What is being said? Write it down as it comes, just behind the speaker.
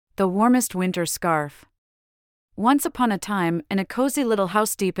The Warmest Winter Scarf. Once upon a time, in a cozy little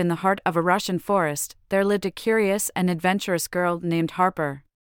house deep in the heart of a Russian forest, there lived a curious and adventurous girl named Harper.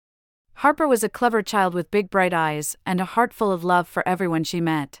 Harper was a clever child with big bright eyes and a heart full of love for everyone she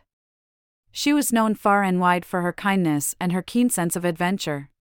met. She was known far and wide for her kindness and her keen sense of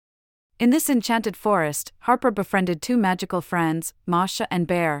adventure. In this enchanted forest, Harper befriended two magical friends, Masha and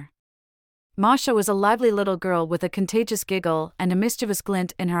Bear. Masha was a lively little girl with a contagious giggle and a mischievous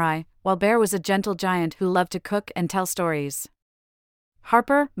glint in her eye, while Bear was a gentle giant who loved to cook and tell stories.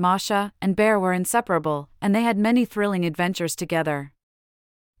 Harper, Masha, and Bear were inseparable, and they had many thrilling adventures together.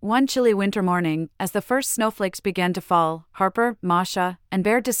 One chilly winter morning, as the first snowflakes began to fall, Harper, Masha, and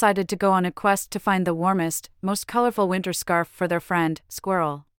Bear decided to go on a quest to find the warmest, most colorful winter scarf for their friend,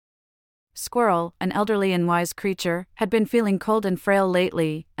 Squirrel. Squirrel, an elderly and wise creature, had been feeling cold and frail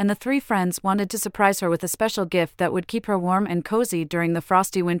lately, and the three friends wanted to surprise her with a special gift that would keep her warm and cozy during the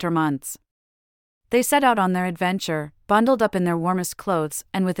frosty winter months. They set out on their adventure, bundled up in their warmest clothes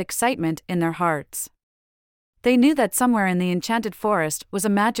and with excitement in their hearts. They knew that somewhere in the enchanted forest was a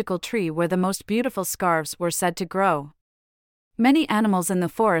magical tree where the most beautiful scarves were said to grow. Many animals in the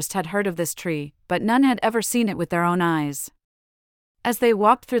forest had heard of this tree, but none had ever seen it with their own eyes. As they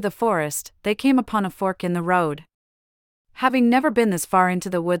walked through the forest, they came upon a fork in the road. Having never been this far into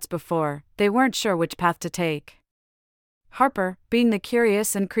the woods before, they weren't sure which path to take. Harper, being the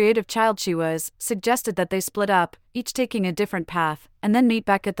curious and creative child she was, suggested that they split up, each taking a different path, and then meet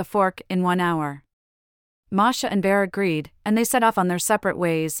back at the fork in 1 hour. Masha and Bear agreed, and they set off on their separate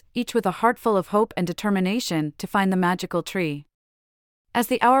ways, each with a heart full of hope and determination to find the magical tree. As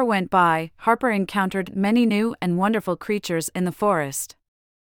the hour went by, Harper encountered many new and wonderful creatures in the forest.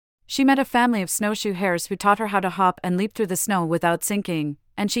 She met a family of snowshoe hares who taught her how to hop and leap through the snow without sinking,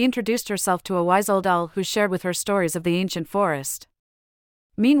 and she introduced herself to a wise old owl who shared with her stories of the ancient forest.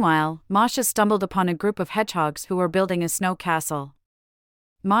 Meanwhile, Masha stumbled upon a group of hedgehogs who were building a snow castle.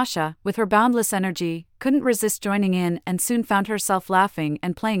 Masha, with her boundless energy, couldn't resist joining in and soon found herself laughing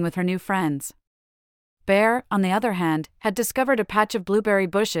and playing with her new friends. Bear, on the other hand, had discovered a patch of blueberry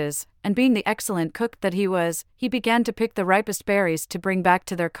bushes, and being the excellent cook that he was, he began to pick the ripest berries to bring back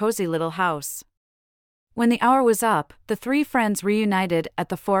to their cozy little house. When the hour was up, the three friends reunited at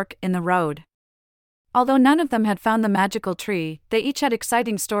the fork in the road. Although none of them had found the magical tree, they each had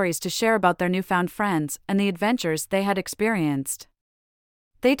exciting stories to share about their newfound friends and the adventures they had experienced.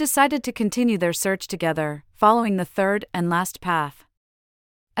 They decided to continue their search together, following the third and last path.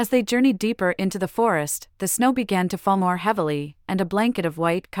 As they journeyed deeper into the forest, the snow began to fall more heavily, and a blanket of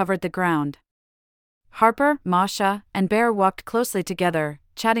white covered the ground. Harper, Masha, and Bear walked closely together,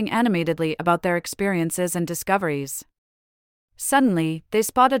 chatting animatedly about their experiences and discoveries. Suddenly, they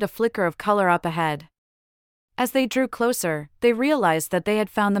spotted a flicker of color up ahead. As they drew closer, they realized that they had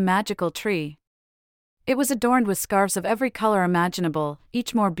found the magical tree. It was adorned with scarves of every color imaginable,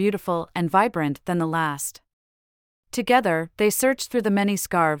 each more beautiful and vibrant than the last. Together, they searched through the many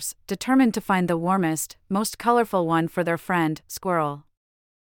scarves, determined to find the warmest, most colorful one for their friend, Squirrel.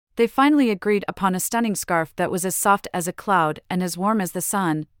 They finally agreed upon a stunning scarf that was as soft as a cloud and as warm as the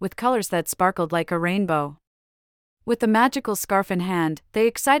sun, with colors that sparkled like a rainbow. With the magical scarf in hand, they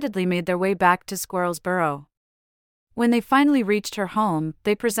excitedly made their way back to Squirrel's burrow. When they finally reached her home,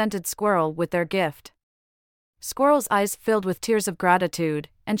 they presented Squirrel with their gift. Squirrel's eyes filled with tears of gratitude,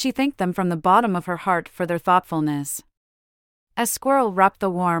 and she thanked them from the bottom of her heart for their thoughtfulness. As Squirrel wrapped the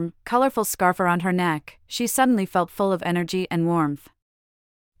warm, colorful scarf around her neck, she suddenly felt full of energy and warmth.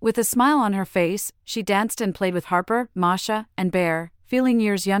 With a smile on her face, she danced and played with Harper, Masha, and Bear, feeling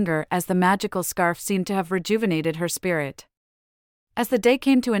years younger as the magical scarf seemed to have rejuvenated her spirit. As the day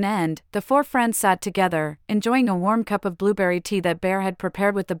came to an end, the four friends sat together, enjoying a warm cup of blueberry tea that Bear had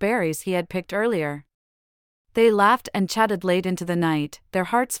prepared with the berries he had picked earlier. They laughed and chatted late into the night, their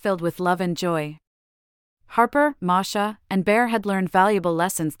hearts filled with love and joy. Harper, Masha, and Bear had learned valuable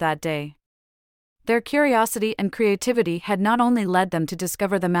lessons that day. Their curiosity and creativity had not only led them to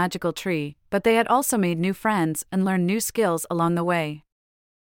discover the magical tree, but they had also made new friends and learned new skills along the way.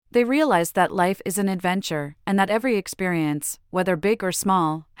 They realized that life is an adventure, and that every experience, whether big or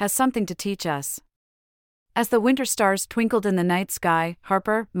small, has something to teach us. As the winter stars twinkled in the night sky,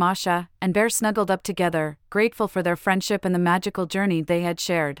 Harper, Masha, and Bear snuggled up together, grateful for their friendship and the magical journey they had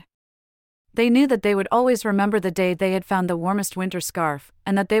shared. They knew that they would always remember the day they had found the warmest winter scarf,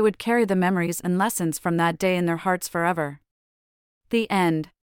 and that they would carry the memories and lessons from that day in their hearts forever. The end.